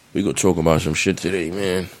We gonna talk about some shit today,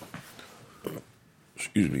 man.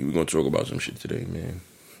 Excuse me. We gonna talk about some shit today, man.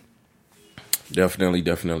 Definitely.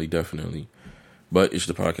 But it's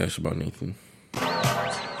the podcast about Nathan.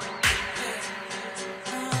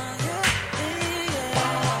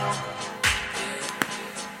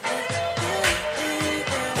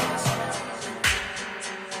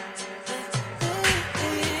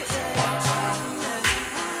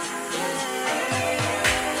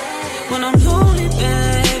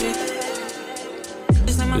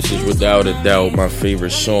 This is without a doubt my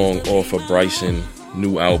favorite song off of Bryson'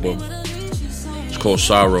 new album. It's called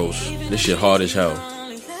Sorrows. This shit hard as hell.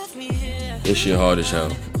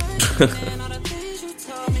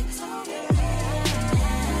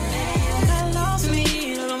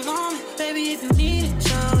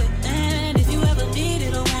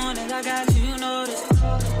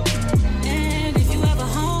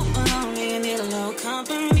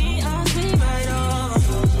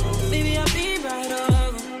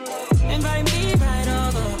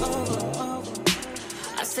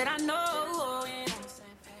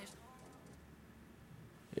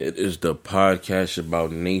 It is the podcast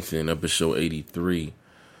about Nathan, episode 83.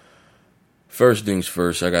 First things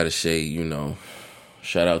first, I gotta say,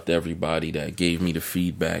 shout out to everybody that gave me the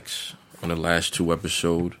feedbacks on the last two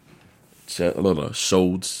episodes.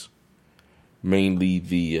 Mainly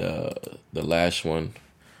the last one,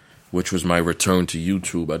 which was my return to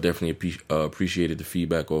YouTube. I definitely appreciated the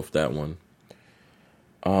feedback off that one.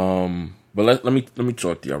 But let me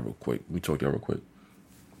talk to y'all real quick.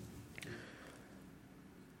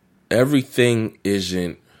 Everything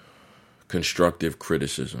isn't constructive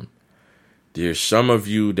criticism. There's some of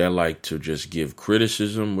you that like to just give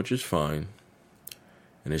criticism, which is fine.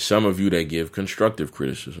 And there's some of you that give constructive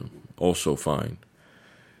criticism, also fine.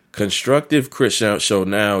 Constructive criticism, so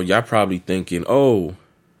now y'all probably thinking, oh,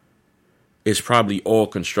 it's probably all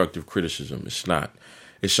constructive criticism. It's not.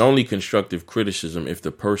 It's only constructive criticism if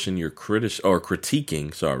the person you're critiquing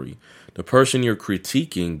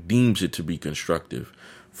deems it to be constructive.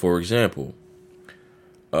 For example,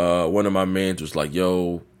 one of my mans was like,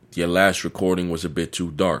 yo, your last recording was a bit too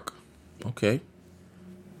dark. Okay.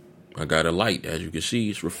 I got a light. As you can see,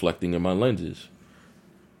 it's reflecting in my lenses.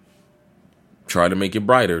 Try to make it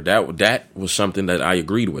brighter. That was something that I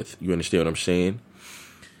agreed with. You understand what I'm saying?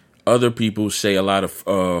 Other people say a lot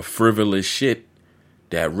of frivolous shit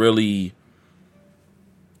that really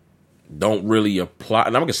don't really apply.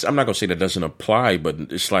 And I'm not going to say that doesn't apply, but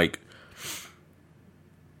it's like,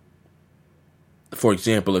 for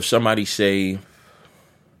example, if somebody say,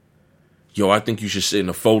 yo, I think you should sit in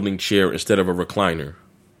a folding chair instead of a recliner,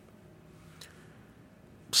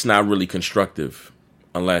 it's not really constructive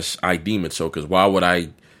unless I deem it so, because why would I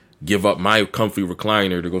give up my comfy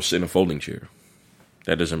recliner to go sit in a folding chair?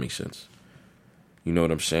 That doesn't make sense. You know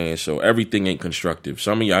what I'm saying? So everything ain't constructive.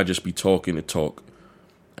 Some of y'all just be talking to talk.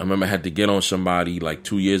 I remember I had to get on somebody like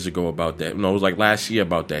 2 years ago about that. No, it was like last year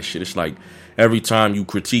about that shit. It's like every time you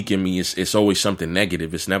critiquing me, it's always something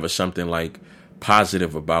negative. It's never something like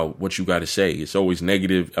positive about what you got to say. It's always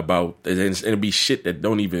negative about, and it'll be shit that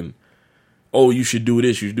don't even, oh, you should do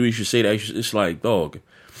this, you should say that. It's like, dog.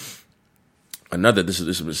 This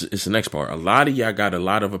is the next part. A lot of y'all got a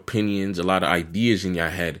lot of opinions, a lot of ideas in your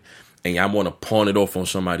head, and y'all want to pawn it off on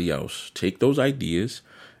somebody else. Take those ideas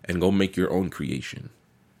and go make your own creation.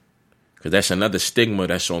 Because that's another stigma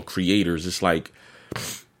that's on creators. It's like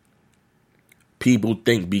people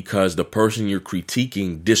think because the person you're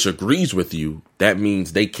critiquing disagrees with you, that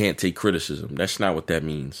means they can't take criticism. That's not what that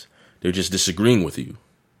means. They're just disagreeing with you.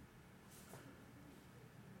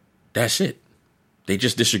 That's it. They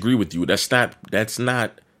just disagree with you. That's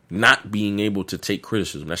not being able to take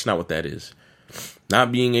criticism. That's not what that is.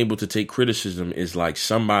 Not being able to take criticism is like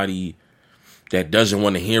somebody that doesn't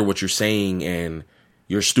want to hear what you're saying and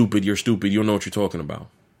you're stupid, you don't know what you're talking about.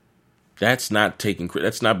 That's not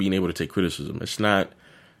being able to take criticism. It's not.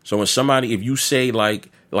 So when somebody, if you say like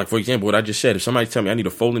for example, what I just said, if somebody tell me I need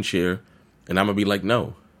a folding chair and I'm going to be like,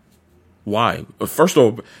 no. Why? First of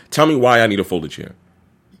all, tell me why I need a folding chair.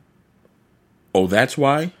 Oh, that's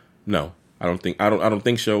why? No, I don't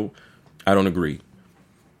think so. I don't agree.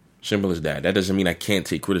 Simple as that. That doesn't mean I can't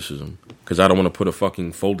take criticism because I don't want to put a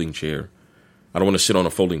fucking folding chair. I don't want to sit on a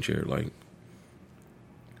folding chair.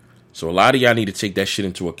 So a lot of y'all need to take that shit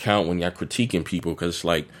into account when y'all critiquing people, because it's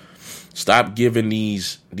like, stop giving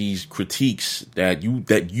these critiques that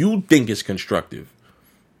you think is constructive.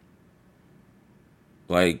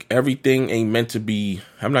 Like, everything ain't meant to be.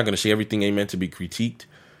 I'm not gonna say everything ain't meant to be critiqued,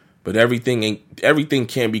 but everything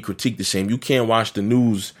can't be critiqued the same. You can't watch the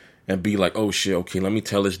news and be like, oh shit, okay, let me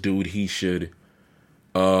tell this dude he should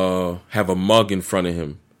have a mug in front of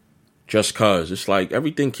him just cause. It's like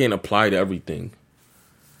everything can't apply to everything.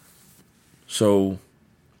 So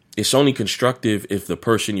it's only constructive if the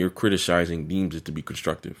person you're criticizing deems it to be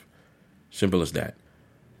constructive. Simple as that.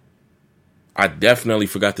 I definitely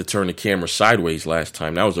forgot to turn the camera sideways last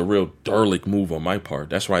time. That was a real derelict move on my part.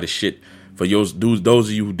 That's why the shit, for those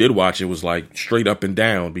of you who did watch it, was like straight up and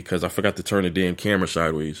down because I forgot to turn the damn camera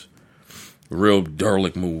sideways. Real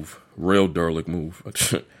derelict move. Real derelict move.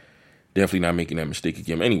 Definitely not making that mistake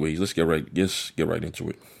again. Anyways, let's get right into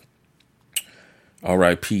it.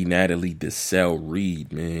 R.I.P. Natalie Desselle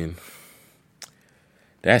Reid, man.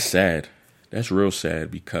 That's sad. That's real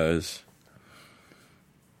sad because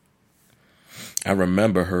I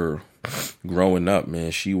remember her growing up,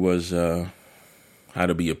 man. She was How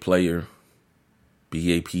to Be a Player,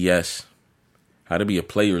 BAPS. How to Be a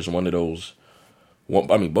Player is one of those.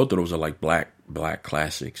 Well, I mean, both of those are like black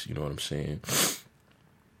classics. You know what I'm saying?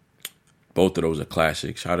 Both of those are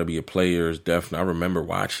classics. How to Be a Player is definitely. I remember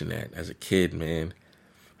watching that as a kid, man.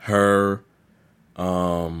 Her,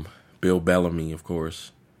 Bill Bellamy, of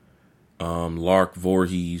course. Lark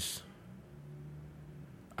Voorhees.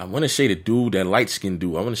 I want to say the dude, that light-skinned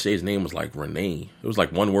dude, I want to say his name was like Renee. It was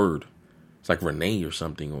like one word. It's like Renee or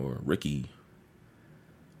something, or Ricky.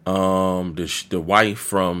 The wife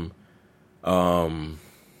from the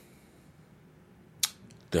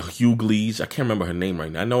Hughleys. I can't remember her name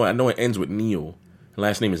right now. I know it ends with Neil. Her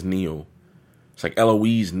last name is Neil. It's like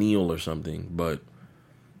Eloise Neal or something, but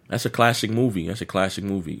that's a classic movie. You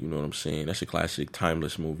know what I'm saying? That's a classic,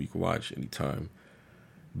 timeless movie you can watch anytime.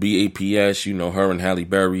 BAPS, her and Halle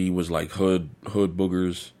Berry was like hood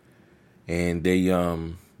boogers, and they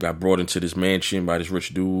got brought into this mansion by this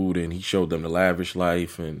rich dude, and he showed them the lavish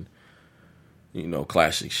life, and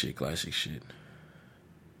classic shit.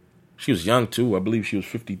 She was young too. I believe she was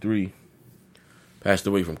 53. Passed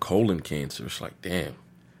away from colon cancer. It's like, damn,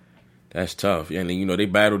 that's tough. And they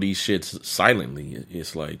battle these shits silently.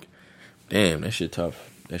 It's like, damn, that shit tough.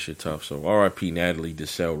 So R.I.P. Natalie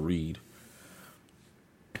Desselle Reid.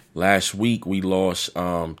 Last week, we lost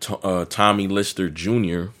Tommy Lister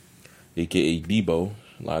Jr., a.k.a. Debo.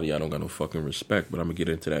 A lot of y'all don't got no fucking respect, but I'm going to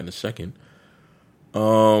get into that in a second.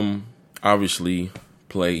 Obviously,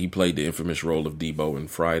 he played the infamous role of Debo in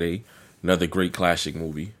Friday. Another great classic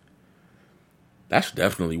movie. That's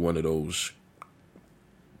definitely one of those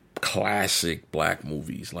classic black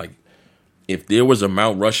movies. Like, if there was a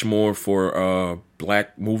Mount Rushmore for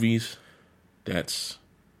black movies, that's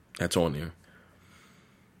on there.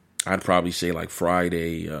 I'd probably say like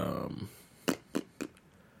Friday,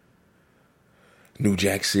 New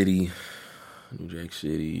Jack City,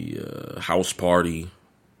 House Party,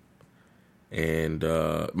 and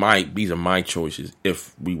these are my choices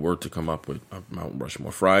if we were to come up with a Mount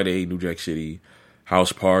Rushmore. Friday, New Jack City,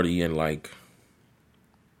 House Party, and like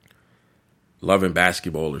Love and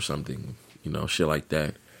Basketball or something, shit like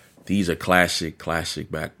that. These are classic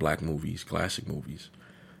black movies, classic movies.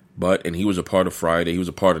 And he was a part of Friday. He was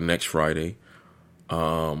a part of Next Friday.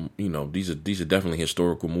 These are definitely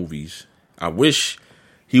historical movies. I wish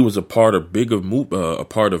he was a part of bigger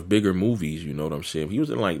movies. You know what I'm saying? He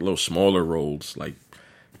was in like little smaller roles, like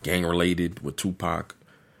gang related with Tupac.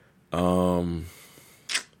 He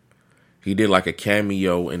did like a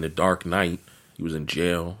cameo in The Dark Knight. He was in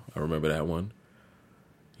jail. I remember that one.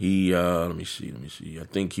 He let me see. I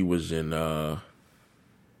think he was in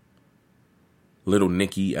Little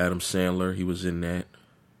Nicky, Adam Sandler. He was in that.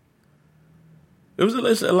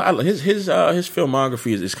 It's a lot. His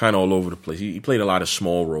filmography is kind of all over the place. He played a lot of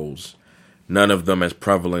small roles, none of them as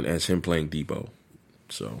prevalent as him playing Debo.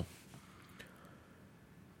 So,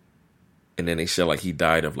 and then they said like he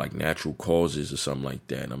died of like natural causes or something like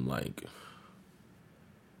that. And I'm like,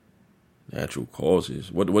 natural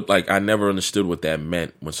causes? What? Like I never understood what that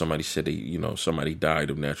meant when somebody said somebody died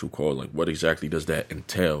of natural cause. Like what exactly does that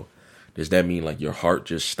entail? Does that mean like your heart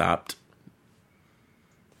just stopped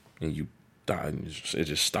and you died and it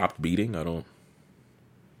just stopped beating?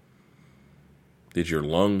 Did your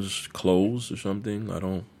lungs close or something?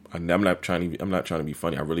 I'm not trying to be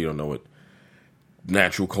funny. I really don't know what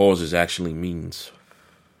natural causes actually means.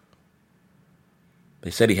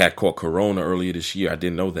 They said he had caught corona earlier this year. I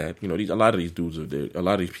didn't know that. A lot of these dudes a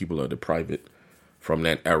lot of these people are the private from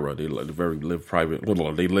that era. They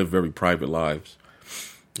live very private lives.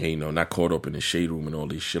 And, not caught up in the shade room and all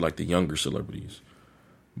this shit like the younger celebrities.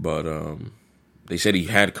 But they said he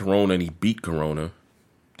had corona and he beat corona.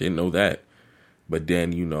 Didn't know that. But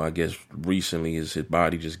then, I guess recently his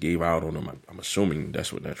body just gave out on him. I'm assuming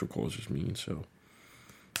that's what natural causes mean. So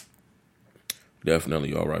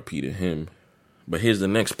definitely R.I.P. to him. But here's the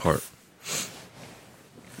next part.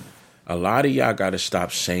 a lot of y'all gotta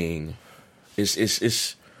stop saying it's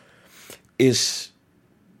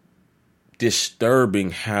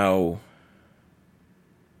disturbing how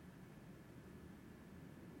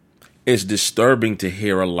it's disturbing to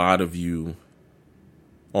hear a lot of you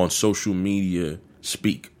on social media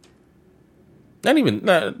speak.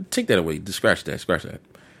 Take that away. Scratch that.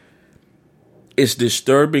 It's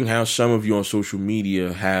disturbing how some of you on social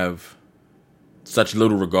media have such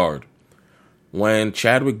little regard. When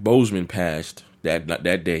Chadwick Boseman passed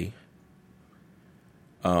that day,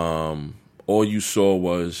 all you saw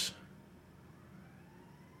was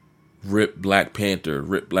 "Rip Black Panther,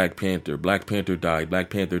 rip Black Panther, Black Panther died, Black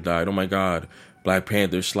Panther died, oh my God, Black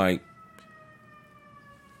Panther." It's like,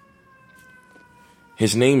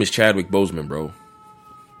 his name is Chadwick Boseman, bro.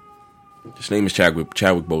 His name is Chadwick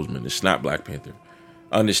Boseman. It's not Black Panther.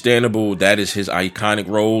 Understandable, that is his iconic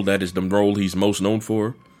role. That is the role he's most known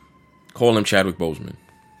for. Call him Chadwick Boseman.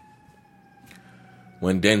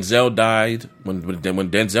 When Denzel died, when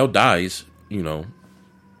Denzel dies,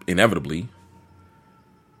 inevitably,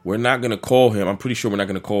 we're not going to call him, I'm pretty sure we're not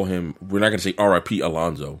going to say R.I.P.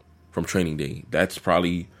 Alonzo from Training Day. That's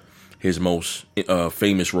probably his most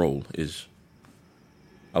famous role is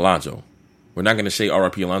Alonzo. We're not going to say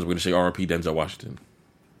R.I.P. Alonzo. We're going to say R.I.P. Denzel Washington.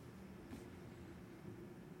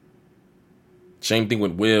 Same thing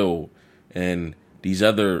with Will and these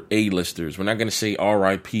other A-listers. We're not going to say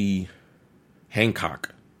R.I.P.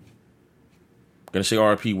 Hancock. We're going to say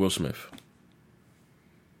R.I.P. Will Smith.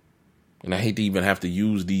 And I hate to even have to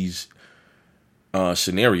use these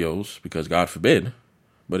scenarios because God forbid,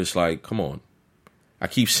 but it's like, come on. I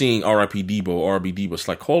keep seeing R.I.P. Debo, R.I.P. Debo. It's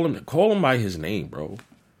like, call him by his name, bro.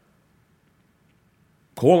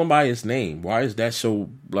 Call him by his name. Why is that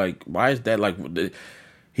so,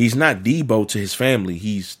 he's not Debo to his family.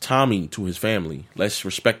 He's Tommy to his family. Let's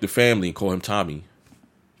respect the family and call him Tommy.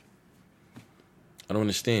 I don't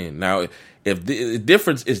understand. Now, if the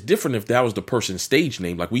difference is different if that was the person's stage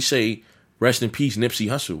name. Like we say, rest in peace, Nipsey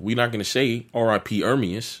Hussle. We're not going to say R.I.P.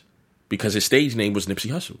 Ermias because his stage name was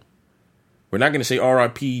Nipsey Hussle. We're not going to say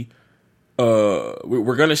R.I.P.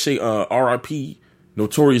 We're going to say R.I.P.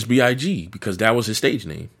 Notorious B.I.G. because that was his stage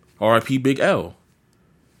name. R.I.P. Big L.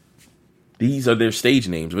 These are their stage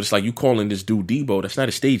names. But it's like you calling this dude Debo. That's not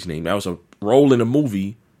a stage name. That was a role in a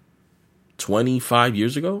movie 25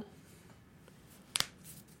 years ago.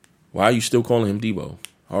 Why are you still calling him Debo?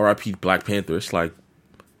 R.I.P. Black Panther. It's like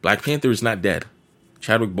Black Panther is not dead.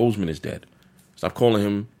 Chadwick Boseman is dead. Stop calling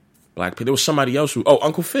him Black Panther. There was somebody else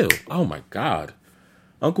Uncle Phil. Oh my God.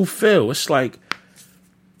 Uncle Phil. It's like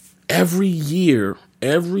every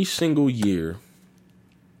single year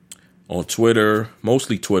on Twitter,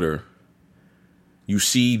 mostly Twitter, you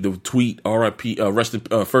see the tweet R.I.P.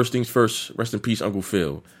 First things first, rest in peace, Uncle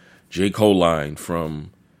Phil. J. Cole line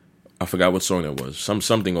from, I forgot what song that was.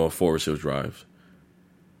 Something on Forest Hills Drive.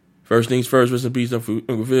 First things first, rest in peace, Uncle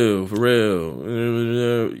Phil, for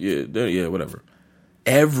real. Yeah, whatever.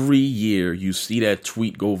 Every year you see that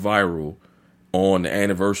tweet go viral on the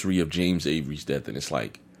anniversary of James Avery's death, and it's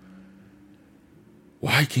like,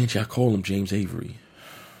 why can't y'all call him James Avery?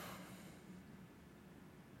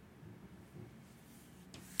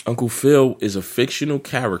 Uncle Phil is a fictional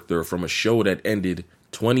character from a show that ended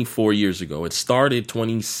 24 years ago. It started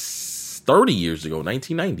 30 years ago,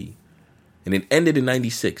 1990. And it ended in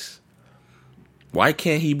 96. Why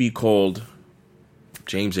can't he be called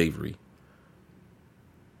James Avery?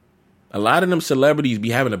 A lot of them celebrities be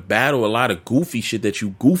having a battle, a lot of goofy shit that you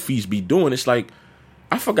goofies be doing. It's like,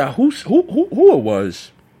 I forgot who it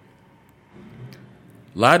was.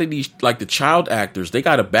 A lot of these, like the child actors, they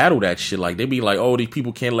got to battle that shit. Like, they be like, oh, these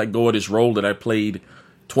people can't let go of this role that I played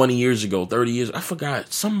 20 years ago, 30 years. I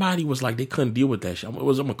forgot. Somebody was like, they couldn't deal with that shit.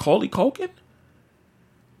 Was it Macaulay Culkin?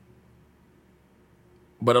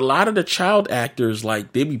 But a lot of the child actors,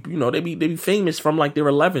 like, they be famous from like they're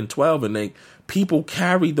 11, 12, and people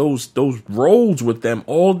carry those roles with them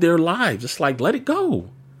all their lives. It's like, let it go.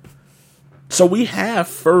 So we have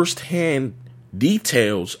firsthand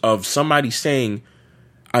details of somebody saying,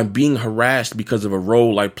 I'm being harassed because of a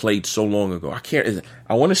role I played so long ago.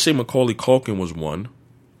 I want to say Macaulay Culkin was one.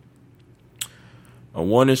 I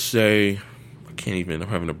want to say, I'm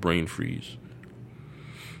having a brain freeze.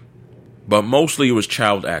 But mostly it was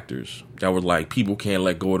child actors that were like, people can't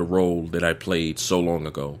let go of the role that I played so long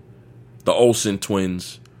ago. The Olsen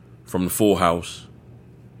twins from the Full House.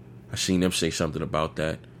 I seen them say something about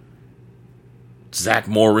that. Zach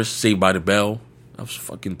Morris, Saved by the Bell. That was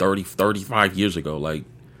fucking 35 years ago. Like,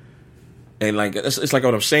 and like, it's like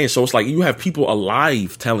what I'm saying. So it's like you have people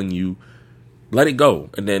alive telling you Let it go.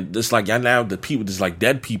 And then it's like y'all now the people, just like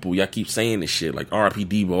dead people, y'all keep saying this shit like R.I.P.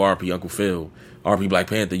 Debo, R.I.P. Uncle Phil, R.I.P. Black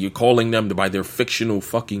Panther. You're calling them by their fictional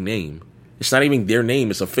fucking name. It's not even their name.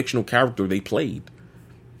 It's a fictional character they played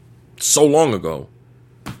so long ago.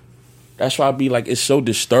 That's why I'd be like, it's so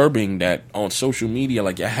disturbing that on social media,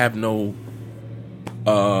 like, I have no,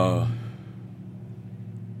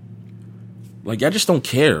 like, I just don't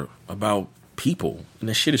care about people. And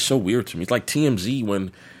that shit is so weird to me. It's like TMZ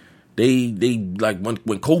when they like,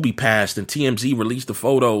 when Kobe passed and TMZ released the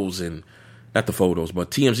photos and, not the photos,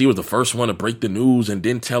 but TMZ was the first one to break the news and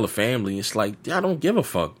didn't tell the family. It's like, I don't give a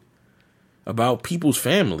fuck about people's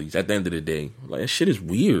families at the end of the day. Like, that shit is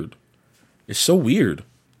weird. It's so weird.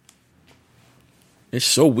 It's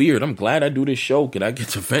so weird. I'm glad I do this show because I get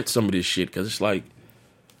to vent some of this shit because it's like,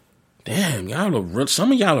 damn,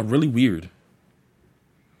 some of y'all are really weird.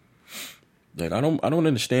 Like, I don't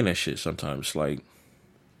understand that shit sometimes. Like,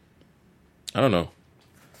 I don't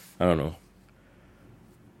know.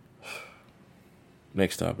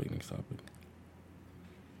 Next topic.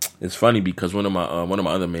 It's funny because one of my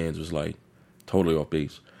other mans was like, totally off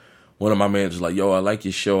base. One of my mans was like, yo, I like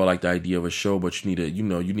your show. I like the idea of a show, but you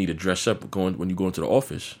need to dress up when you go into the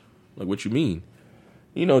office. Like, what you mean?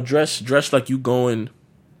 Dress like you going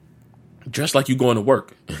to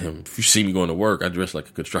work. If you see me going to work, I dress like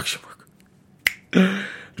a construction worker.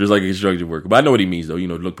 Dress like a construction worker. But I know what he means, though.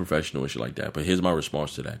 Look professional and shit like that. But here's my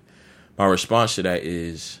response to that. My response to that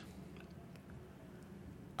is,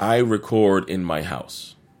 I record in my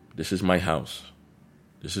house. This is my house.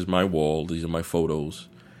 This is my wall. These are my photos.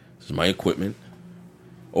 This is my equipment.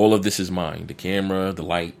 All of this is mine. The camera, the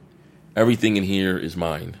light, everything in here is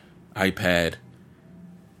mine. iPad,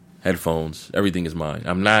 headphones, everything is mine.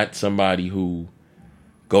 I'm not somebody who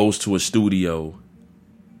goes to a studio.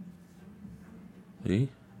 See?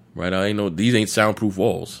 Right? I ain't know these ain't soundproof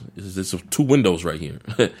walls. It's 2 windows right here.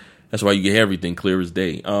 That's why you get everything clear as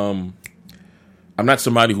day. I'm not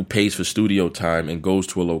somebody who pays for studio time and goes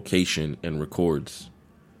to a location and records.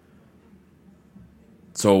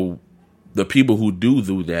 So the people who do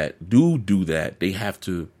that, they have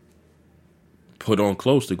to put on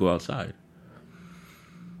clothes to go outside.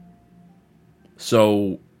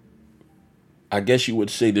 So I guess you would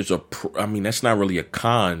say that's not really a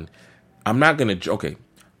con. I'm not going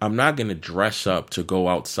to dress up to go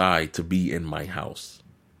outside to be in my house.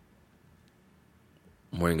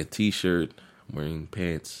 I'm wearing a t-shirt, I'm wearing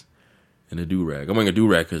pants, and a do-rag. I'm wearing a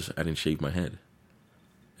do-rag because I didn't shave my head.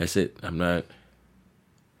 That's it. I'm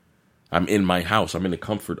in my house. I'm in the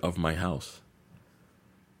comfort of my house.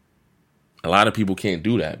 A lot of people can't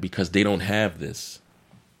do that because they don't have this.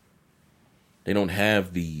 They don't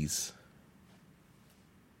have these.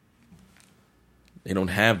 They don't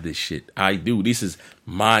have this shit. I do. This is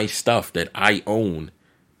my stuff that I own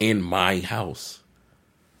in my house.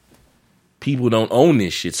 People don't own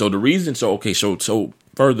this shit. So the reason, so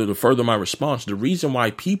further my response, the reason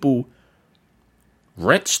why people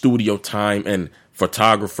rent studio time and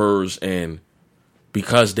photographers and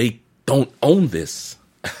because they don't own this.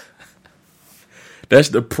 That's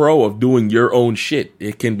the pro of doing your own shit.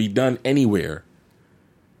 It can be done anywhere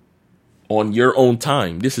on your own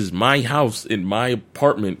time. This is my house in my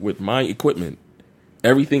apartment with my equipment.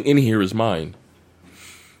 Everything in here is mine.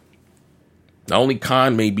 The only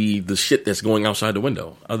con may be the shit that's going outside the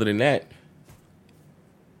window. Other than that,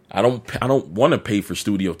 I don't want to pay for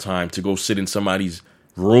studio time to go sit in somebody's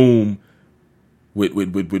room with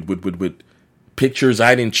pictures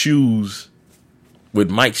I didn't choose, with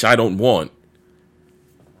mics I don't want.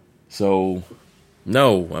 So,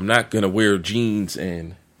 no, I'm not gonna wear jeans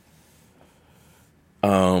and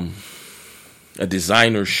a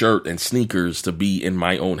designer shirt and sneakers to be in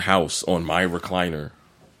my own house on my recliner.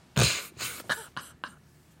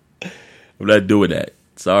 I'm not doing that.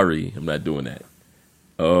 Sorry, I'm not doing that.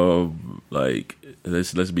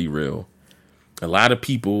 Let's be real. A lot of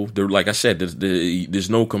people, like I said, there's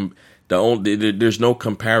no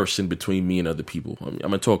comparison between me and other people. I'm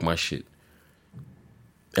gonna talk my shit.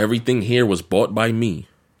 Everything here was bought by me.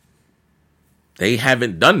 They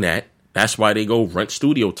haven't done that. That's why they go rent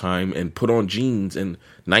studio time and put on jeans and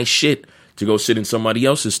nice shit to go sit in somebody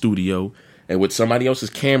else's studio and with somebody else's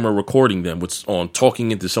camera recording them,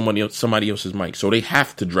 talking into somebody else's mic. So they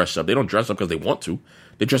have to dress up. They don't dress up because they want to.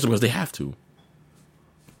 They dress up because they have to.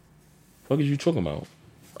 What are you talking about?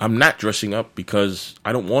 I'm not dressing up because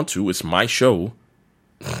I don't want to. It's my show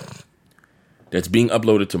that's being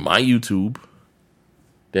uploaded to my YouTube,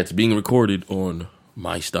 that's being recorded on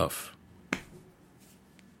my stuff.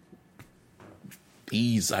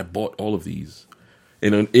 I bought all of these.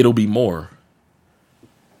 And it'll be more.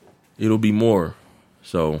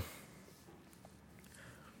 So,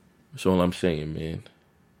 That's all I'm saying, man.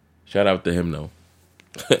 Shout out to him, though.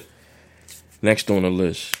 Next on the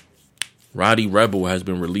list, Roddy Rebel has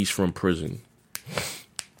been released from prison.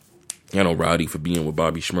 I know Roddy for being with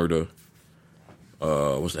Bobby Shmurda.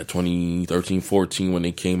 Was that 2013, 14 when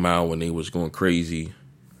they came out, when they was going crazy.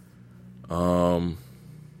 You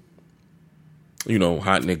know,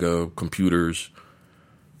 hot nigga, computers,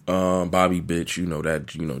 Bobby bitch, you know,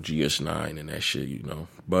 that, you know, GS9 and that shit, you know.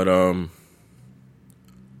 But,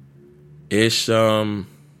 it's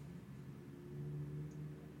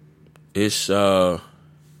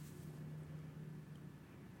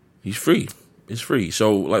he's free. It's free.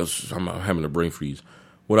 So, like, I'm having a brain freeze.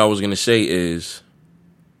 What I was going to say is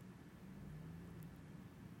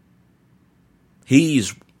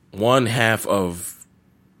he's one half of,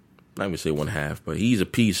 not even say one half, but he's a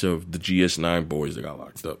piece of the GS9 boys that got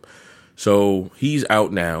locked up. So he's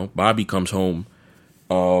out now. Bobby comes home,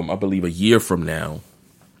 I believe, a year from now.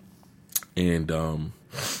 And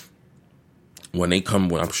when they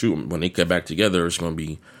get back together, it's going to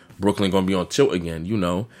be, Brooklyn going to be on tilt again, you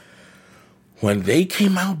know. When they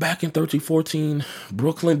came out back in 13, 14,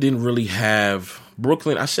 Brooklyn didn't really have,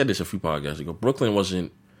 I said this a few podcasts ago, Brooklyn was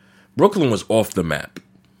off the map.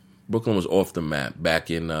 Brooklyn was off the map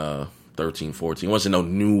back in 13, 14. It wasn't no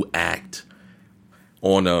new act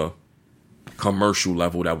on a commercial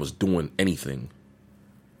level that was doing anything,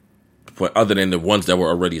 but other than the ones that were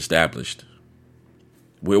already established.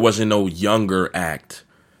 There wasn't no younger act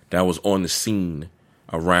that was on the scene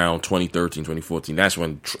around 2013, 2014. That's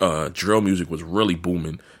when drill music was really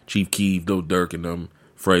booming. Chief Keef, Lil Durk, and them,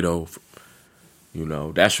 Fredo. You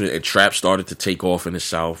know, that's when trap started to take off in the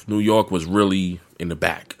South. New York was really in the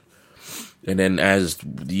back. And then as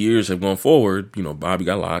the years have gone forward, you know, Bobby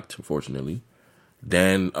got locked, unfortunately.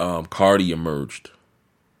 Then Cardi emerged.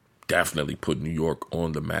 Definitely put New York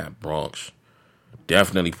on the map. Bronx.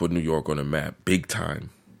 Definitely put New York on the map. Big time.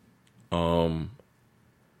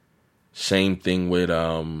 Same thing with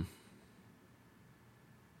Young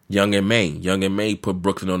M.A. Young M.A. put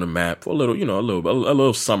Brooklyn on the map for a little, you know, a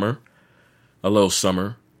little summer. A little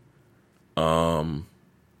summer.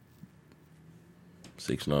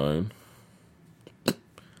 6ix9ine.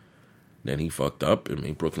 Then he fucked up and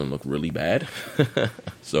made Brooklyn look really bad.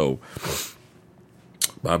 So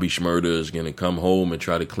Bobby Shmurda is going to come home and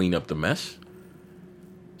try to clean up the mess.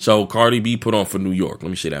 So Cardi B put on for New York. Let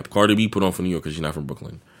me say that. Cardi B put on for New York because she's not from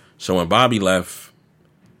Brooklyn. So when Bobby left,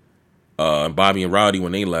 Bobby and Roddy,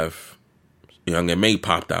 when they left, Young M.A.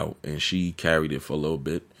 popped out and she carried it for a little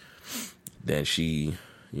bit. Then she,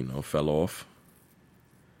 you know, fell off.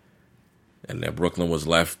 And then Brooklyn was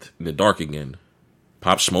left in the dark again.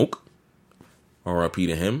 Pop Smoke. R.I.P.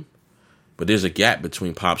 to him. But there's a gap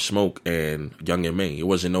between Pop Smoke and Young M.A. It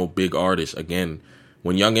wasn't no big artist. Again,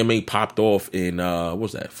 when Young M.A. popped off in, what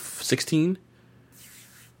was that, 16?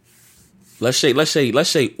 Let's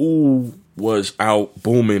say Ooh was out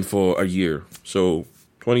booming for a year. So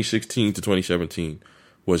 2016 to 2017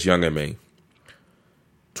 was Young M.A.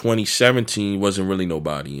 2017 wasn't really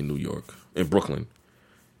nobody in New York, in Brooklyn.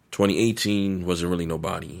 2018 wasn't really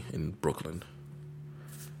nobody in Brooklyn.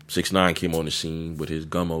 6ix9ine came on the scene with his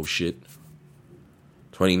gummo shit.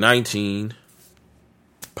 2019,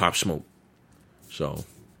 Pop Smoke. So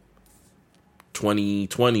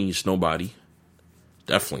 2020 is nobody.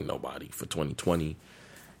 Definitely nobody for 2020.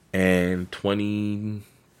 And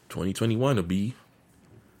 2021 will be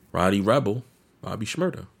Roddy Rebel, Bobby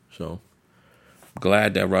Shmurda. So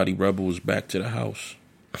glad that Roddy Rebel is back to the house.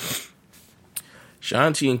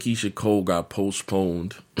 Shanti and Keisha Cole got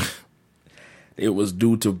postponed. It was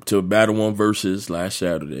due to Battle One Versus last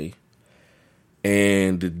Saturday.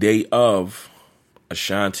 And the day of,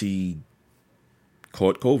 Ashanti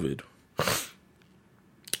caught COVID.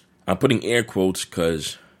 I'm putting air quotes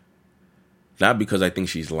because, not because I think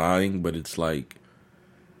she's lying, but it's like,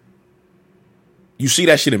 you see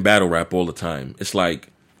that shit in battle rap all the time. It's like,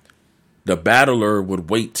 the battler would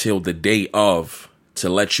wait till the day of to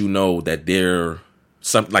let you know that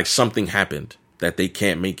something happened, that they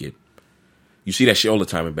can't make it. You see that shit all the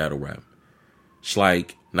time in battle rap. It's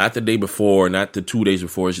like, not the day before, not the 2 days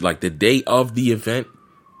before. It's like the day of the event,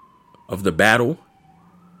 of the battle.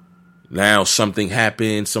 Now something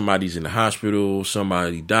happened. Somebody's in the hospital.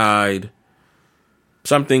 Somebody died.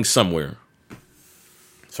 Something somewhere.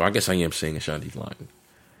 So I guess I am saying Ashanti's lying.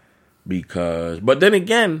 But then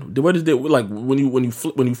again, what is there, like, when you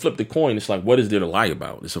flip the coin, it's like, what is there to lie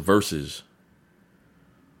about? It's a versus.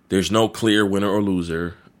 There's no clear winner or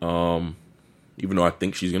loser. Even though I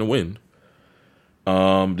think she's gonna win.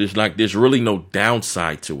 There's really no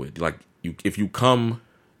downside to it. Like, if you come,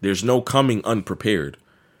 there's no coming unprepared.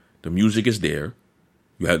 The music is there.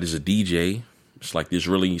 You have there's a DJ. It's like this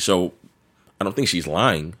really. So I don't think she's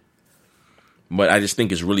lying, but I just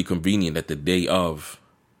think it's really convenient that the day of,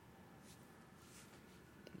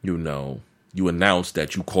 you announce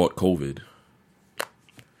that you caught COVID.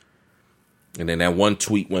 And then that one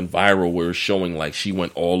tweet went viral where it's showing like she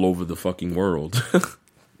went all over the fucking world.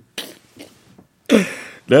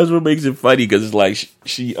 That's what makes it funny, because it's like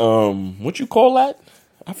she what you call that?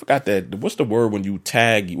 I forgot that. What's the word when you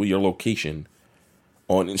tag with your location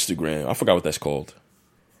on Instagram? I forgot what that's called.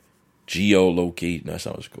 Geolocate. That's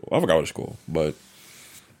not what it's called. I forgot what it's called. But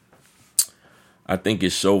I think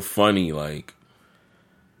it's so funny, like,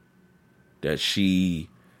 that she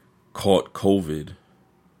caught COVID.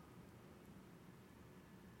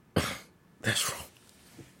 That's wrong.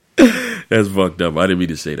 That's fucked up. I didn't mean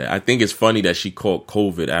to say that. I think it's funny that she caught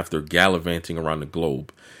COVID after gallivanting around the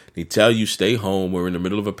globe. They tell you stay home. We're in the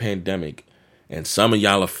middle of a pandemic, and some of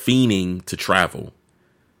y'all are fiending to travel.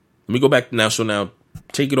 Let me go back now. So now,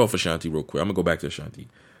 take it off, Ashanti, real quick. I'm gonna go back to Ashanti.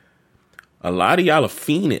 A lot of y'all are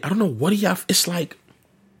fiending. I don't know what y'all. It's like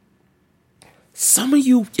some of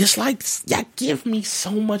you. It's like y'all give me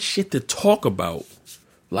so much shit to talk about.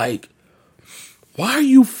 Like, why are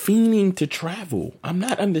you fiending to travel? I'm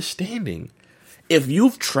not understanding. If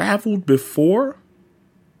you've traveled before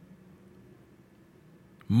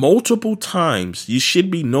multiple times, you should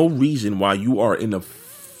be no reason why you are in a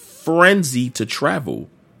frenzy to travel.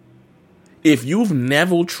 If you've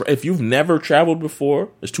never traveled before,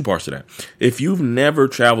 there's two parts to that. If you've never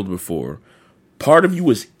traveled before, part of you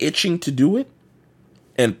is itching to do it,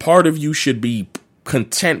 and part of you should be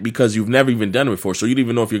content because you've never even done it before, so you don't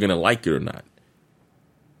even know if you're going to like it or not.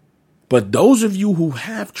 But those of you who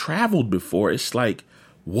have traveled before, it's like,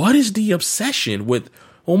 what is the obsession with,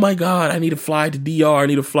 oh my God, I need to fly to DR, I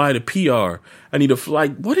need to fly to PR, I need to fly.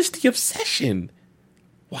 What is the obsession?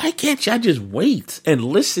 Why can't y'all just wait and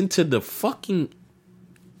listen to the fucking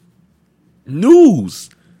news?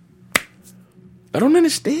 I don't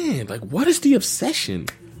understand. Like, what is the obsession?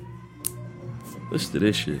 Listen to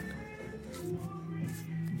this shit.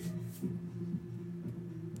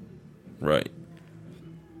 Right.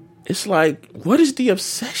 It's like, what is the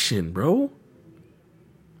obsession, bro?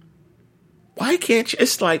 Why can't you?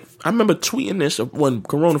 It's like, I remember tweeting this when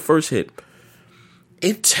Corona first hit.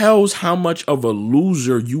 It tells how much of a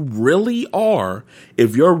loser you really are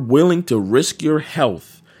if you're willing to risk your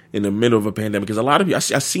health in the middle of a pandemic. Because a lot of you,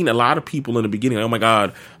 I've seen a lot of people in the beginning, oh my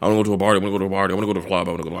God, I want to go to a party, I want to go to a party, I want to go to a club,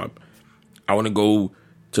 I want to go to a club. I want to go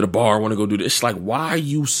to the bar, I want to go do this. It's like, why are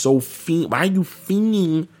you so why are you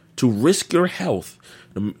fiending to risk your health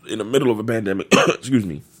in the middle of a pandemic? Excuse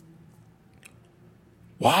me.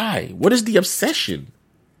 Why? What is the obsession?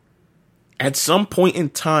 At some point in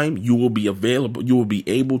time, you will be available. You will be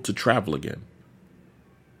able to travel again.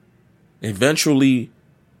 Eventually,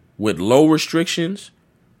 with low restrictions.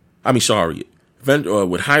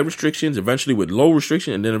 With high restrictions, eventually with low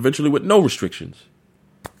restrictions, and then eventually with no restrictions.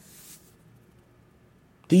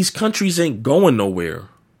 These countries ain't going nowhere.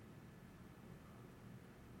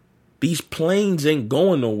 These planes ain't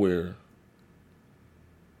going nowhere.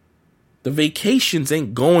 The vacations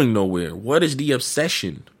ain't going nowhere. What is the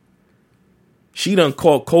obsession? She done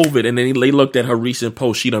caught COVID, and then they looked at her recent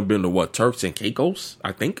post. She done been to what? Turks and Caicos,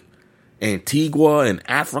 I think. Antigua and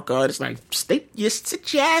Africa. It's like, sit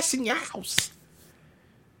your ass in your house.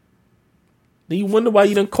 Then you wonder why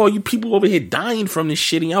you done call you people over here dying from this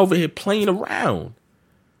shit, and you over here playing around.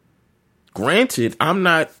 Granted, I'm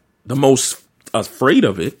not the most afraid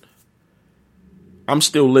of it. I'm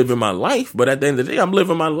still living my life, but at the end of the day, I'm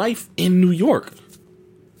living my life in New York.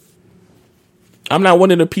 I'm not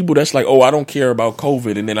one of the people that's like, oh, I don't care about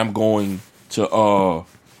COVID, and then I'm going to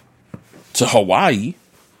Hawaii.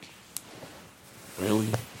 Really?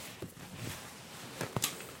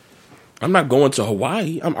 I'm not going to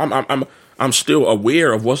Hawaii. I'm still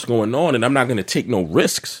aware of what's going on, and I'm not going to take no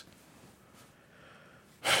risks.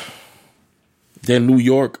 Then New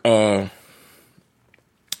York, they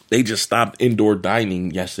just stopped indoor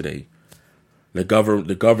dining yesterday. The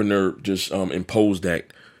governor just imposed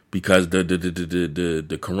that because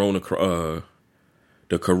the corona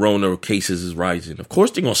cases is rising. Of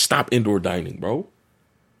course they're gonna stop indoor dining, bro.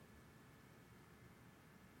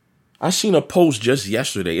 I seen a post just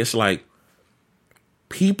yesterday. It's like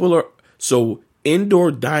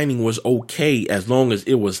indoor dining was okay as long as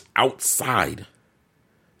it was outside.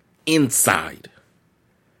 Inside.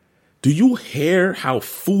 Do you hear how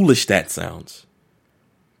foolish that sounds?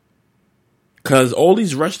 Because all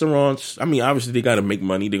these restaurants, I mean, obviously they got to make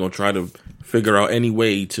money. They're going to try to figure out any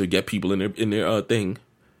way to get people in their thing.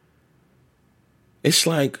 It's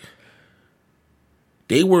like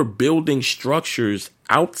they were building structures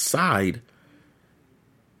outside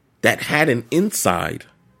that had an inside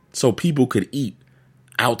so people could eat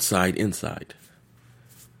outside inside.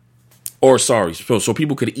 Or sorry, so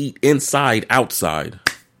people could eat inside outside.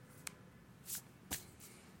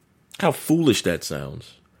 How foolish that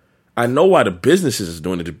sounds. I know why the businesses is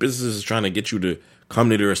doing it. The businesses is trying to get you to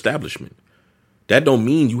come to their establishment. That don't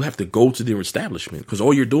mean you have to go to their establishment, because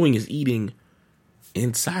all you're doing is eating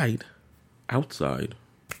inside, outside.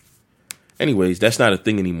 Anyways, that's not a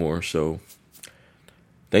thing anymore. So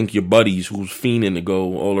thank your buddies who's fiending to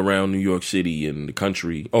go all around New York City and the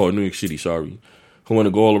country. Oh, New York City, sorry. Who want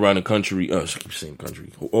to go all around the country. Same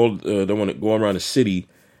country. They want to go around the city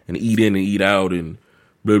and eat in and eat out and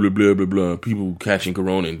blah, blah, blah, blah, blah. People catching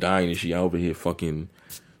corona and dying and shit over here fucking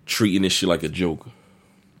treating this shit like a joke.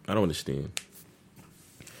 I don't understand.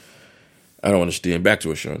 Back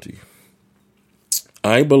to Ashanti.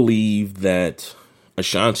 I believe that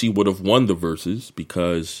Ashanti would have won the verses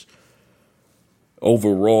because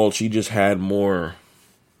overall she just had more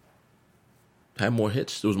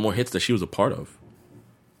hits. There was more hits that she was a part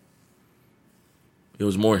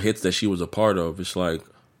of. It's like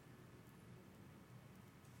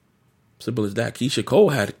simple as that. Keisha Cole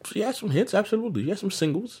had some hits, absolutely. She had some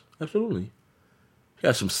singles, absolutely. She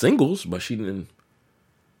had some singles, but she didn't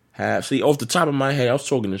have. See, off the top of my head, I was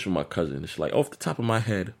talking this with my cousin. It's like off the top of my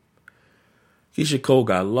head, Keisha Cole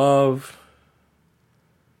got Love.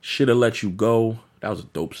 Shoulda Let You Go. That was a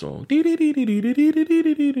dope song. I did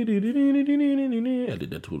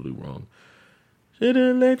that totally wrong.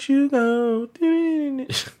 Shoulda Let You Go.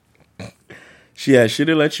 She had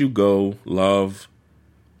Shoulda Let You Go, Love,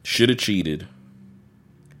 Shoulda Cheated,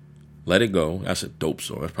 Let It Go. That's a dope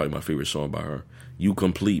song. That's probably my favorite song by her. You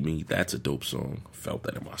Complete Me. That's a dope song. Felt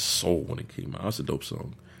that in my soul when it came out. That's a dope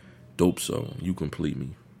song. Dope song. You Complete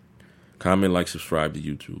Me. Comment, like, subscribe to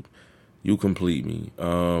YouTube. You Complete Me.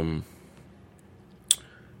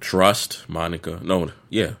 Trust, Monica. No,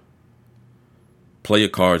 yeah. Play Your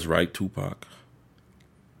Cards Right, Tupac.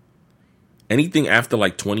 Anything after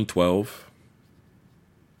like 2012,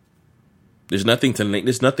 there's nothing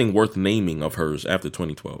worth naming of hers after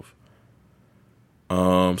 2012.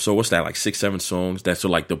 So what's that, like 6-7 songs? That's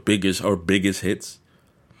like the biggest hits.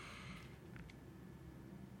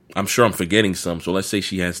 I'm sure I'm forgetting some, so let's say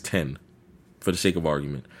she has 10 for the sake of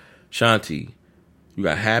argument. Shanti, you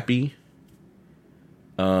got Happy.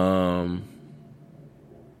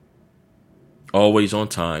 Always on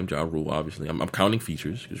Time, Ja Rule, obviously. I'm counting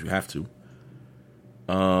features because you have to.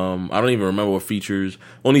 I don't even remember what features.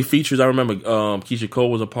 Only features I remember Keisha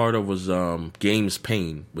Cole was a part of was Game's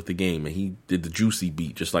Pain with The Game, and he did the Juicy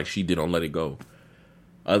beat just like she did on Let It Go.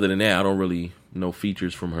 Other than that, I don't really know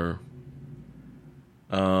features from her.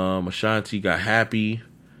 Ashanti got Happy,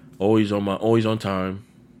 Always on Time.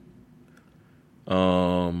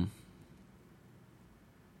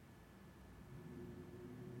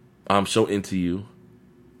 I'm So Into You,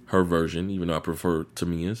 her version, even though I prefer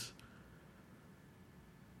Tamia's.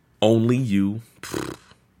 Only You,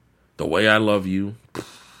 The Way I Love You.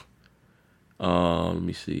 Let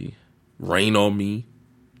me see. Rain on Me,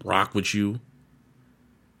 Rock With You.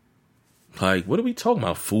 Like, what are we talking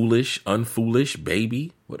about? Foolish, Unfoolish,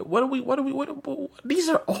 Baby. What are we? These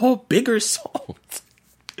are all bigger songs.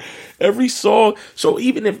 Every song. So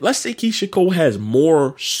even if, let's say Keisha Cole has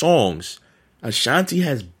more songs, Ashanti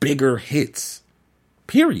has bigger hits.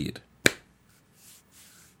 Period.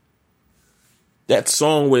 That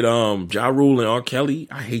song with Ja Rule and R. Kelly,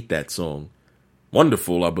 I hate that song.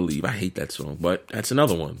 Wonderful, I believe. I hate that song, but that's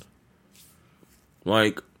another one.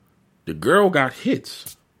 Like, the girl got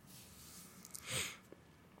hits.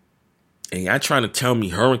 And y'all trying to tell me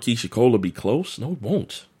her and Keisha Cole will be close? No, it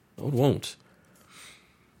won't. No, it won't.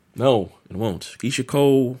 No, it won't. Keisha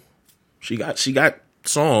Cole, she got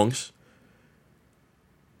songs.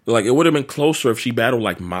 Like, it would have been closer if she battled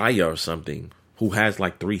like Maya or something, who has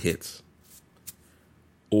like 3 hits.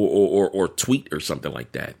 Or Tweet or something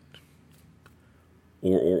like that.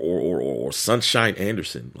 Or Sunshine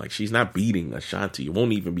Anderson. Like, she's not beating Ashanti. It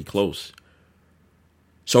won't even be close.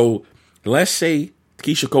 So let's say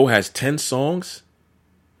Keisha Cole has 10 songs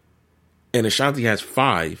and Ashanti has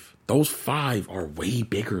 5. Those 5 are way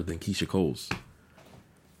bigger than Keisha Cole's.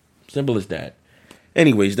 Simple as that.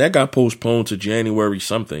 Anyways, that got postponed to January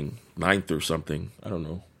something. 9th or something. I don't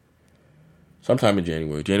know. Sometime in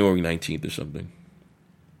January. January 19th or something.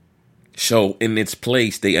 So, in its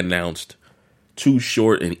place, they announced Too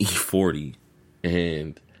Short and E40.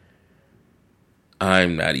 And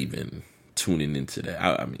I'm not even tuning into that.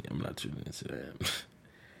 I mean, I'm not tuning into that.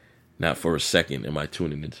 Not for a second am I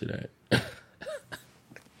tuning into that.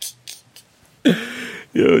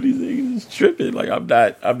 Yo, these niggas is tripping. Like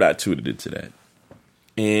I'm not tuning into that.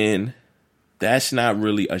 And that's not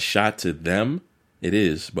really a shot to them. It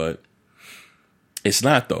is, but it's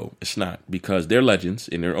not though. It's not because they're legends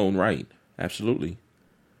in their own right. Absolutely.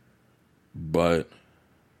 But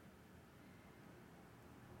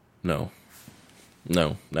no,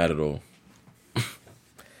 not at all.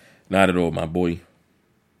 Not at all, my boy.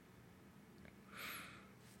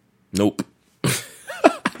 Nope.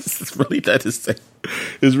 It's really that to say.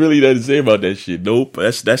 It's really that to say about that shit. Nope.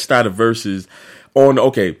 That's not a verses on.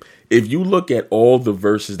 Okay, if you look at all the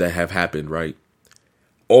verses that have happened, right?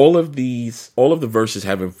 All of the verses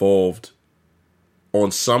have involved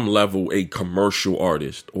on some level a commercial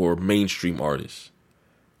artist or mainstream artist.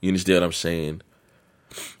 You understand what I'm saying?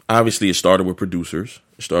 Obviously, it started with producers.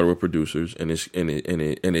 And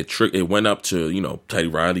it went up to Teddy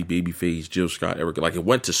Riley, Babyface, Jill Scott, Erica. Like it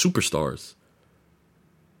went to superstars.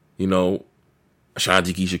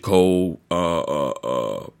 Ashanti, Keisha Cole,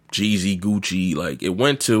 Jeezy, Gucci. Like it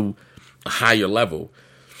went to a higher level.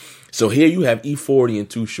 So here you have E40 and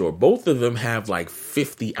Too Short. Both of them have like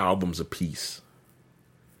 50 albums apiece.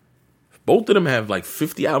 Both of them have like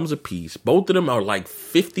 50 albums apiece. Both of them are like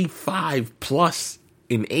 55 plus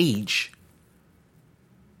in age.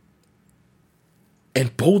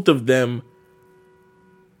 And both of them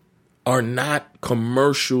are not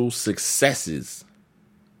commercial successes.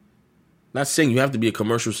 Not saying you have to be a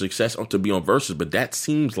commercial success to be on Versus, but that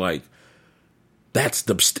seems like that's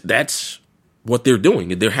what they're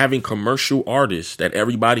doing. They're having commercial artists that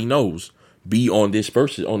everybody knows be on the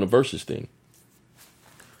Versus thing.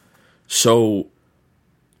 So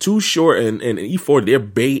Too Short and E4, they're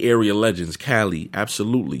Bay Area legends. Cali,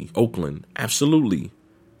 absolutely. Oakland, absolutely.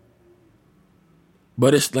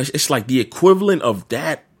 But it's like the equivalent of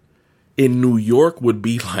that in New York would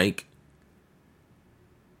be like,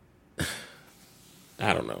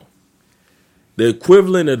 I don't know. The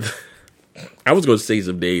equivalent of, I was going to say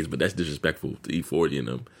some days, but that's disrespectful to E40 and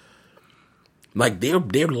them. Like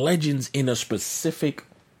they're legends in a specific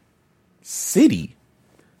city.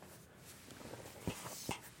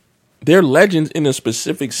 They're legends in a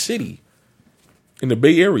specific city in the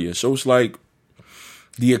Bay Area. So it's like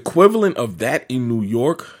the equivalent of that in New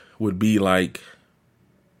York would be like,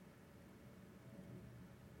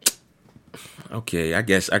 okay, I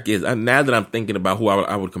guess now that I'm thinking about who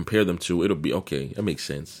I would compare them to, it'll be okay. That makes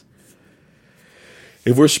sense.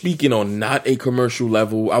 If we're speaking on not a commercial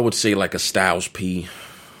level, I would say like a Styles P.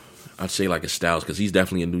 I'd say like a Styles because he's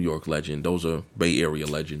definitely a New York legend. Those are Bay Area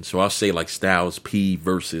legends. So I'll say like Styles P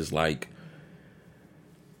versus like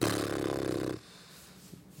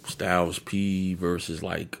Styles P versus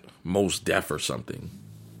like Mos Def or something.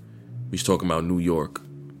 He's talking about New York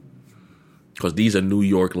because these are New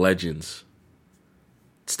York legends.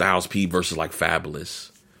 Styles P versus like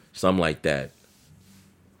Fabulous, something like that.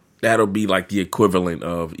 That'll be like the equivalent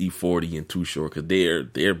of E40 and Too Short because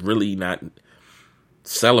they're really not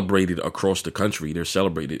celebrated across the country. They're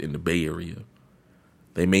celebrated in the Bay Area.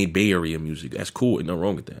 They made Bay Area music. That's cool. Ain't nothing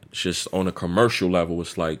wrong with that. It's just on a commercial level,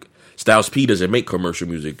 it's like Styles P doesn't make commercial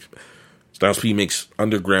music. Styles P makes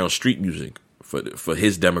underground street music for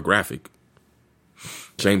his demographic.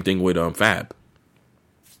 Same thing with Fab.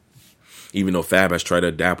 Even though Fab has tried to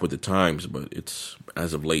adapt with the times, but it's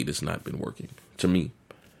as of late, it's not been working to me.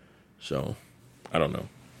 So, I don't know.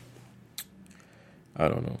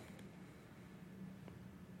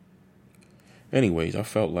 Anyways, I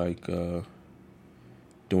felt like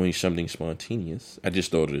doing something spontaneous. I just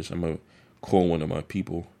thought of this. I'm going to call one of my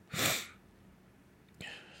people. See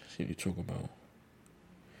what they talk about.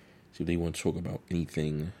 See if they want to talk about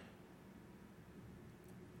anything.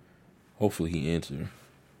 Hopefully he answer.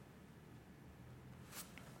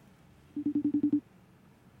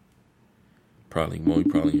 Probably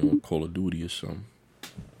on Call of Duty or something.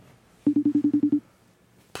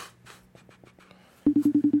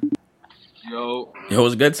 Yo,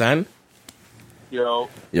 what's good, son? Yo,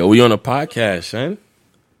 we on a podcast, son.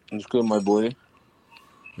 it's good, my boy.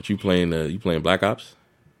 What you playing? You playing Black Ops?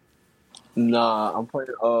 Nah, I'm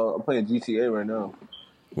playing GTA right now.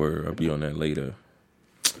 Where I'll be on that later.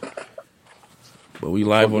 But we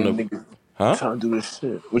live on the, huh? Trying to do this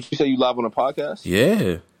shit. What you say? You live on a podcast?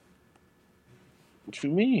 Yeah. What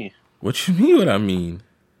you mean? What you mean? What I mean?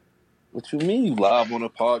 What you mean? You live on a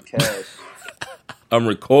podcast? I'm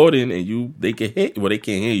recording and they can hear. Well, they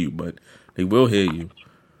can't hear you, but they will hear you.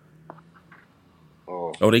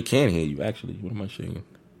 Oh, they can hear you. Actually, what am I saying?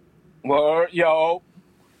 Word, yo.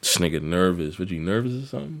 This nigga nervous. What, you nervous or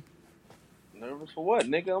something? Nervous for what,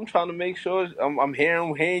 nigga? I'm trying to make sure I'm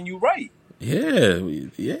hearing you right. Yeah.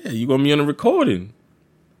 You gonna be on the recording.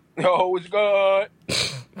 Yo, what's good?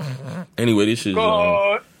 Anyway, this is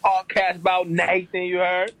Good. Podcast about Nathan, you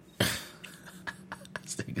heard?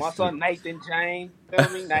 My son Nathan James. Feel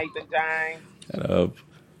me? Nathan James. Shut up.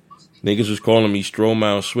 Niggas was calling me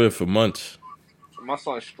Stromile Swift for months. My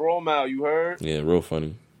son Stromal, you heard? Yeah, real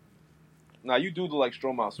funny. Nah, you do look like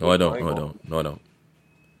Stromal. No, I don't. No, I don't.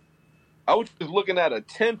 I was just looking at a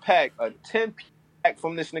 10-pack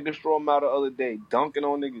from this nigga Stromal the other day, dunking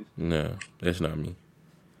on niggas. Nah, that's not me.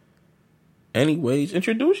 Anyways,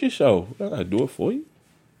 introduce yourself. I gotta do it for you.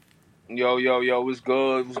 Yo, what's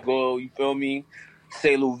good? What's good? You feel me?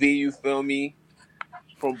 Say Louis, you feel me?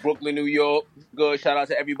 From Brooklyn, New York. Good. Shout out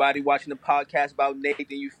to everybody watching the podcast about Nathan,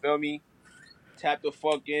 you feel me? Tap the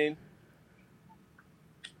fuck in.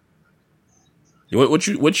 What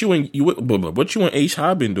you and Ace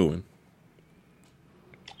High been doing?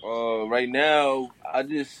 Right now, I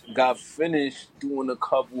just got finished doing a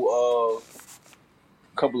couple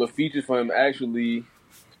of features for him. Actually,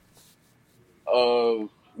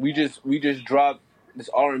 we just dropped this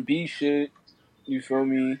R&B shit. You feel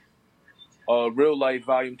me? Real Life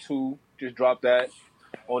Volume 2. Just dropped that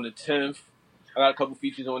on the 10th. I got a couple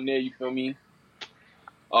features on there. You feel me?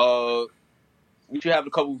 We should have a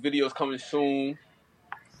couple videos coming soon.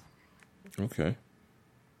 Okay.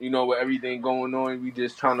 You know, with everything going on, we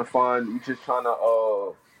just trying to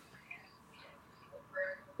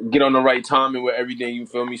get on the right timing with everything, you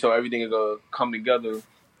feel me? So everything is gonna come together.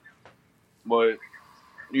 But,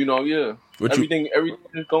 you know, yeah. Everything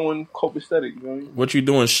is going copacetic, you know what I mean? What you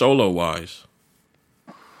doing solo-wise?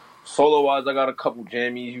 Solo-wise, I got a couple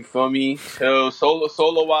jammies, you feel me?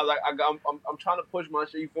 Solo-wise, I'm trying to push my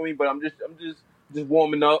shit, you feel me? But I'm just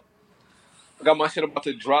warming up. I got my shit about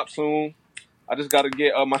to drop soon. I just gotta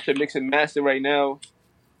get my shit mixed and mastered right now.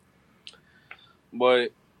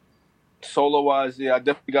 But solo wise, yeah, I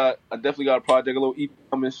definitely got a project, a little EP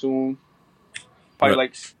coming soon. Probably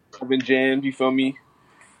like 7 jams, you feel me?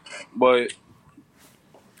 But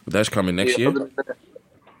that's coming next year?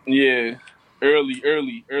 Yeah. Early.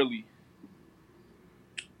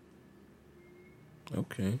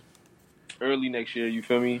 Okay. Early next year, you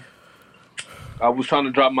feel me? I was trying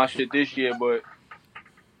to drop my shit this year, but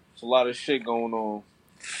it's a lot of shit going on.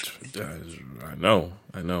 I know.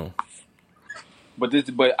 But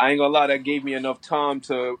I ain't gonna lie, that gave me enough time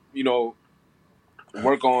to, you know,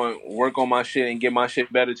 work on my shit and get my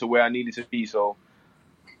shit better to where I need it to be. So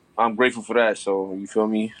I'm grateful for that. So you feel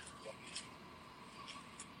me?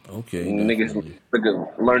 Okay.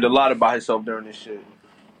 Niggas learned a lot about himself during this shit.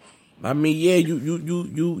 I mean, yeah,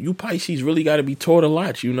 you Pisces really got to be taught a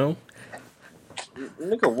lot, you know.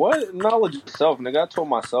 Nigga, what? Knowledge of self, nigga. I told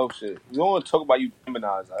myself shit. You don't want to talk about you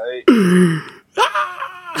Geminis, alright?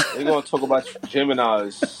 They gonna talk about you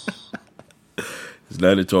Geminis. It's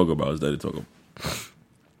not to talk about.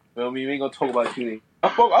 Feel me? We ain't gonna talk about you.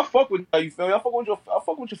 I fuck with y'all, you feel me? I fuck with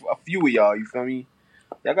a few of y'all, you feel me?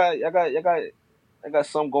 Y'all got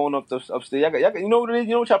some going upstairs. Y'all got, you know what it is?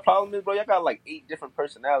 You know what your problem is, bro? Y'all got like 8 different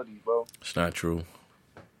personalities, bro. It's not true.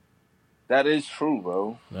 That is true,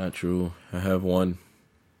 bro. Not true. I have one.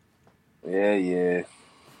 Yeah.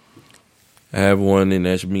 I have one, and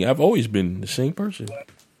that's me. I've always been the same person.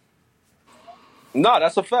 No,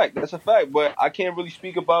 that's a fact. But I can't really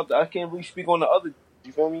speak on the other.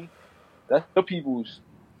 You feel me? That's the people's.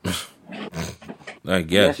 I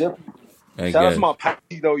guess. Shout out to my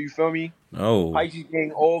Pisces, though. You feel me? No. Pisces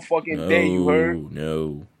gang all fucking day. You heard?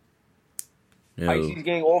 No. Pisces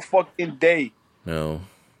gang all fucking day. No.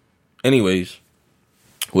 Anyways,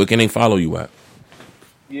 where can they follow you at?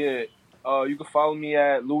 Yeah. You can follow me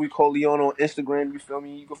at Louis Corleone on Instagram. You feel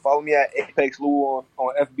me? You can follow me at Apex Lou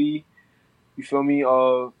on FB. You feel me?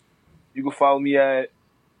 You can follow me at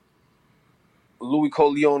Louis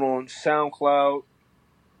Corleone on SoundCloud.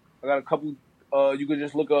 I got a couple. You can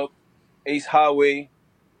just look up Ace Highway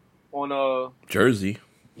on Jersey.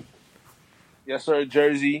 Yes, sir.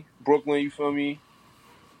 Jersey, Brooklyn. You feel me?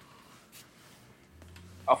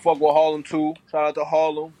 I fuck with Harlem too. Shout out to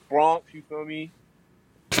Harlem, Bronx. You feel me?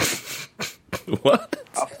 What?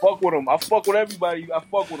 I fuck with them. I fuck with everybody. I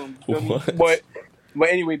fuck with them. You feel me? But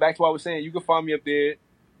anyway, back to what I was saying. You can find me up there.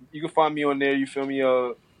 You can find me on there. You feel me?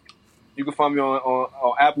 You can find me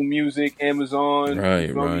on Apple Music, Amazon.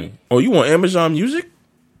 Right. Oh, you on Amazon Music?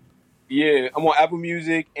 Yeah, I'm on Apple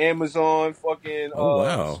Music, Amazon, fucking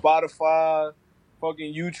wow. Spotify,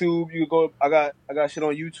 fucking YouTube. You can go. I got shit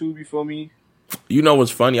on YouTube. You feel me? You know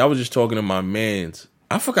what's funny? I was just talking to my mans.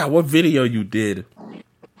 I forgot what video you did.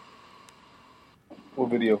 What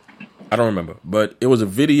video? I don't remember, but it was a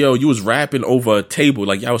video. You was rapping over a table,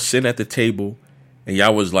 like y'all was sitting at the table, and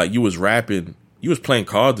y'all was like, you was rapping. You was playing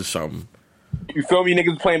cards or something. You feel me?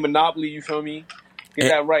 Niggas playing Monopoly, you feel me? Get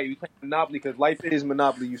that right. We playing Monopoly because life is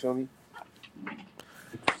Monopoly, you feel me?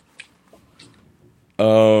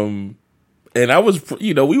 And I was,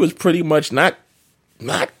 we was pretty much not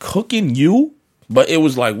cooking you, but it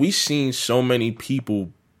was like we seen so many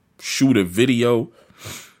people shoot a video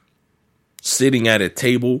sitting at a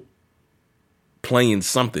table playing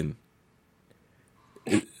something.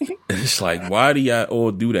 It's like, why do y'all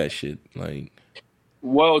all do that shit? Like,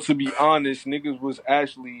 well, to be honest, niggas was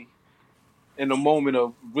actually in a moment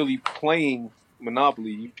of really playing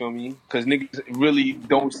Monopoly, you feel me? Because niggas really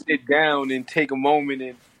don't sit down and take a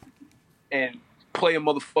moment and play a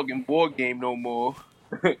motherfucking board game no more.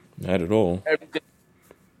 Not at all.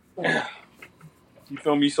 You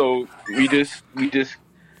feel me? So we just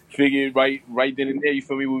figured right then and there, you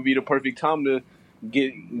feel me, would be the perfect time to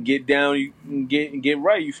get down, get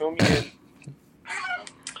right, you feel me? And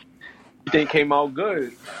everything came out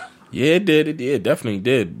good. Yeah, it did. It definitely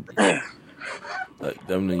did. Like,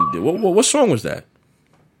 definitely did. What song was that?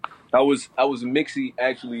 That was Mixie,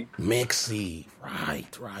 actually. Mixie.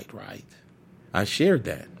 Right. I shared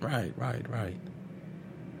that. Right.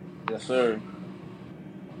 Yes, sir.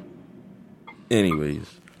 Anyways.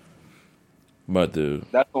 But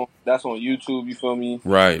that's on YouTube, you feel me?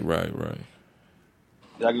 Right.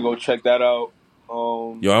 Y'all can go check that out.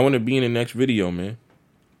 Yo, I want to be in the next video, man.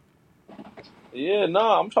 Yeah,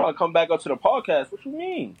 I'm trying to come back up to the podcast. What you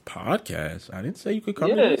mean? Podcast? I didn't say you could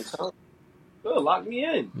come in. Good, lock me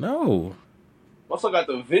in. No. Once I got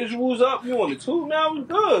the visuals up, you on the tube now? We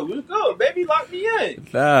good, baby. Lock me in.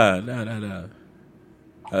 Nah.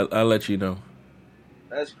 I'll let you know.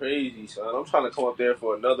 That's crazy, son. I'm trying to come up there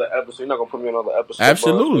for another episode. You're not gonna put me on another episode?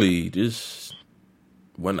 Absolutely. Just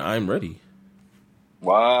when I'm ready.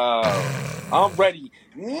 Wow. I'm ready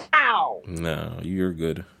now. No, you're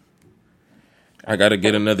good. I gotta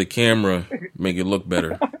get another camera, make it look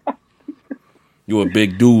better. You a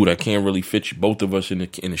big dude. I can't really fit you, both of us in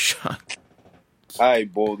the shot. All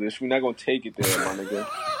right, Boldish. We're not gonna take it there, my nigga.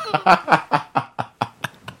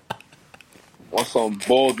 Want some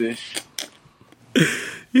Boldish?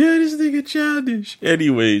 Yeah, this nigga childish.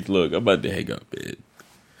 Anyways, look, I'm about to hang up, man.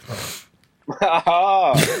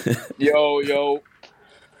 Yo.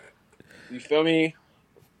 You feel me?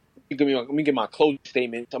 Let me get my closing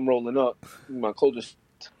statement. I'm rolling up. My closing.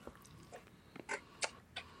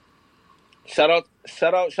 Shout out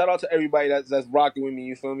to everybody that's rocking with me.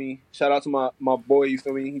 You feel me? Shout out to my boy. You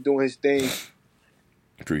feel me? He doing his thing.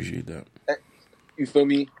 Appreciate that. You feel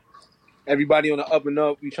me? Everybody on the up and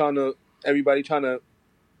up. Everybody trying to,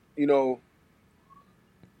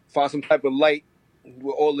 find some type of light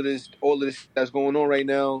with all of this that's going on right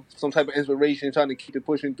now. Some type of inspiration, trying to keep it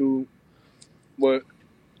pushing through. But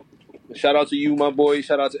shout out to you, my boy.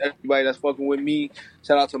 Shout out to everybody that's fucking with me.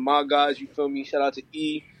 Shout out to my guys, you feel me? Shout out to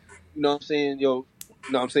E. You know what I'm saying? Yo,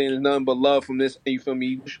 you know what I'm saying? There's nothing but love from this, you feel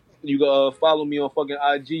me? You can follow me on fucking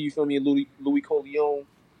IG, you feel me? Louis Coleon.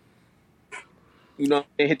 You know,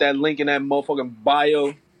 and hit that link in that motherfucking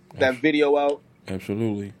bio. That video out.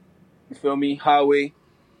 Absolutely. You feel me? Highway.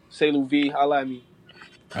 Say Louis, holla at me.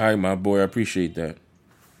 All right, my boy. I appreciate that.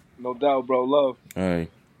 No doubt, bro. Love. All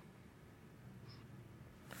right.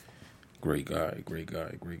 Great guy.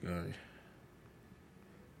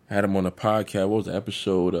 Had him on a podcast. What was the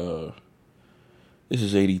episode? This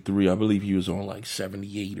is 83. I believe he was on like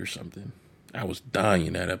 78 or something. I was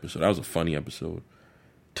dying that episode. That was a funny episode.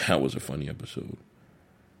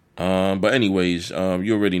 But anyways,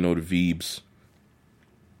 you already know the Veebs.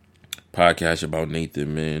 Podcast about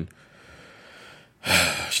Nathan, man.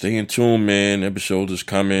 Stay in tune, man. Episodes is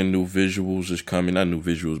coming. New visuals is coming. Not new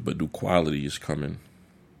visuals, but new quality is coming.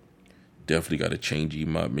 Definitely got to change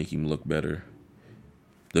him up, make him look better.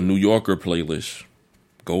 The New Yorker playlist.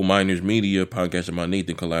 Gold Miners Media, podcast about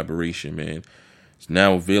Nathan collaboration, man. It's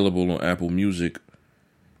now available on Apple Music.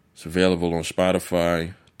 It's available on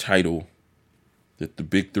Spotify, Tidal. The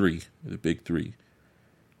big three.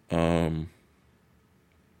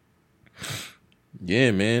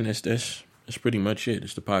 Yeah, man, that's pretty much it.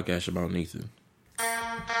 It's the podcast about Nathan.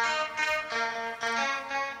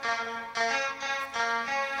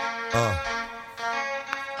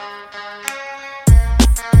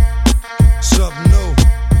 Something new.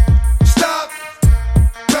 Stop,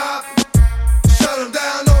 drop, shut them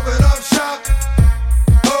down, open up shop.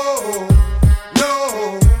 Oh,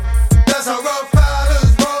 no, that's how rough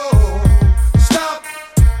riders roll. Stop,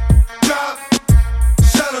 drop,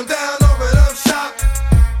 shut them down, open up shop.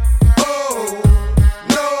 Oh,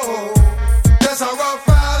 no, that's how rough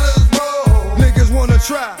riders roll. Niggas wanna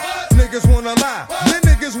try, niggas wanna lie, then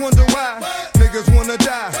niggas wonder why, niggas wanna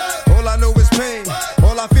die. All I know is pain,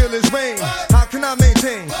 all I feel is rain. How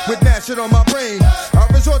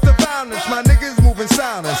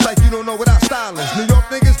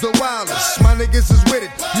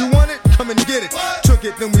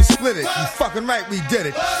then we split it. You fucking right, we did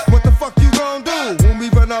it. What the fuck you gon' do when we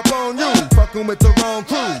run up on you? Fucking with the wrong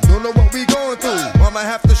crew. Don't know what we going through. I'ma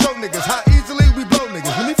have to show niggas how easily we blow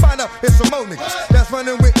niggas. When we find out it's some more niggas that's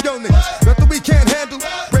running with yo niggas. Nothing we can't handle.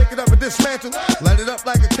 Break it up and dismantle. Light it up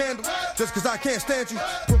like a candle. Just cause I can't stand you.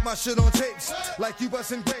 Put my shit on tapes like you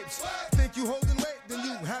busting grapes. Think you holding weight, then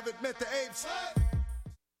you haven't met the apes.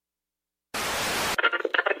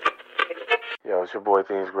 Yo, it's your boy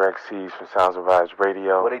Things Greg C's from Sounds of Vibes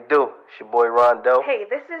Radio. What it do? It's your boy Rondo. Hey,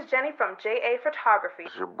 this is Jenny from JA Photography.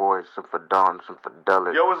 It's your boy Some Don, Some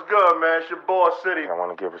Fidelity. Yo, what's good, man? It's your boy City. I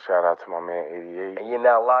want to give a shout out to my man 88. And you're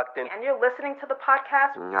now locked in And you're listening to the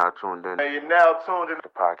podcast. And y'all tuned in Hey, you're now tuned in to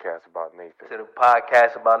the podcast about Nathan. to the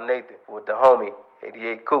podcast about Nathan with the homie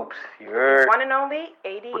 88 Coops. You heard? One and only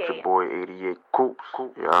 88. With your boy 88 Coops.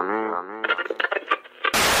 You know what I mean?